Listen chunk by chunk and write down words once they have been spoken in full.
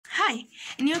Hi!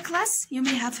 In your class, you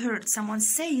may have heard someone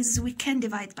says we can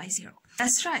divide by 0.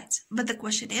 That's right, but the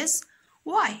question is,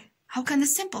 why? How can a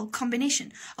simple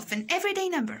combination of an everyday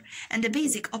number and a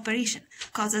basic operation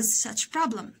causes such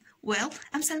problem? Well,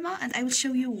 I'm Salma and I will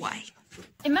show you why.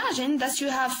 Imagine that you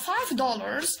have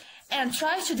 $5 and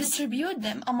try to distribute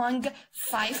them among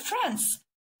 5 friends.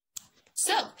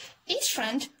 So, each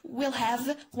friend will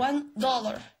have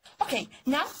 $1. Okay,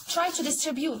 now try to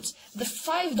distribute the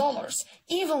 $5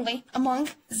 evenly among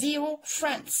 0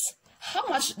 friends. How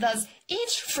much does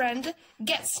each friend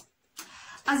get?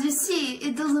 As you see,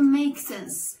 it doesn't make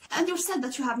sense. And you said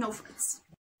that you have no friends.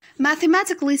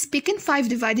 Mathematically speaking, 5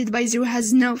 divided by 0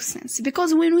 has no sense,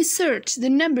 because when we search the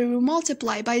number we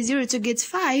multiply by 0 to get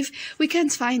 5, we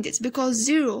can't find it, because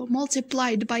 0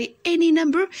 multiplied by any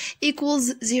number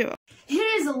equals 0. Here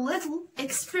is a little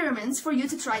experiment for you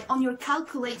to try on your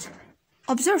calculator.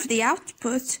 Observe the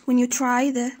output when you try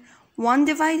the 1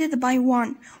 divided by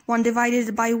 1, 1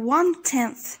 divided by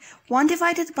 1/10, 1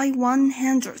 divided by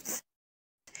 1/100th,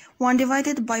 1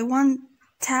 divided by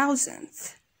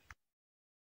 1/1000th.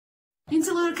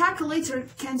 Until your calculator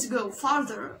can't go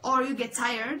farther or you get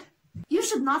tired, you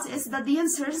should notice that the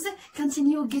answers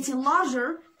continue getting larger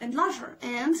and larger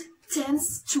and tends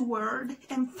toward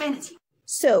infinity.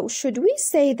 So, should we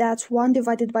say that 1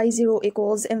 divided by 0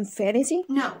 equals infinity?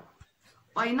 No.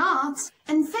 Why not?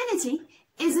 Infinity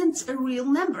isn't a real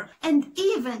number, and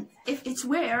even if it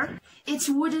were, it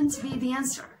wouldn't be the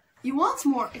answer. You want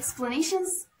more explanations?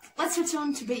 Let's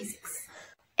return to basics.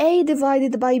 A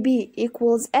divided by B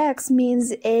equals X means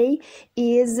A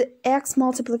is X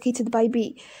multiplied by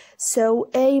B. So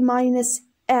A minus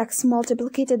X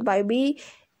multiplied by B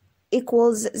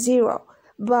equals 0.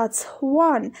 But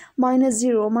 1 minus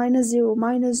 0 minus 0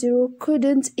 minus 0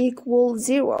 couldn't equal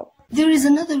 0. There is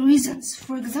another reason.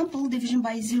 For example, division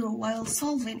by 0 while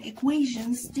solving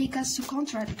equations take us to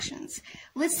contradictions.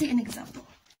 Let's see an example.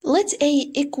 Let A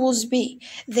equals B,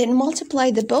 then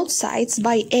multiply the both sides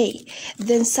by A,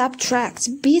 then subtract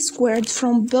B squared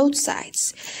from both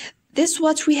sides. This is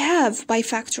what we have by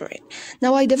factoring.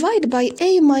 Now I divide by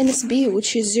A minus B,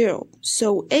 which is 0. So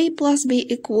A plus B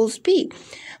equals B.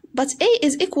 But A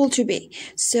is equal to B,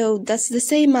 so that's the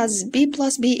same as B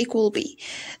plus B equal B.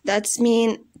 That's mean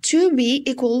 2B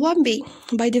equal 1B.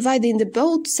 By dividing the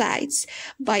both sides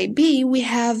by B, we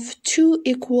have 2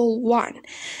 equal 1.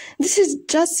 This is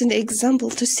just an example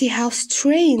to see how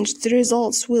strange the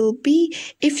results will be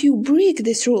if you break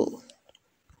this rule.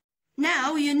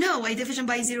 Now you know why division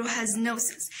by 0 has no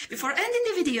sense. Before ending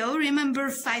the video, remember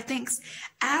 5 things.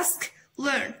 Ask,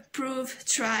 learn, prove,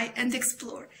 try, and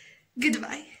explore.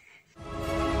 Goodbye.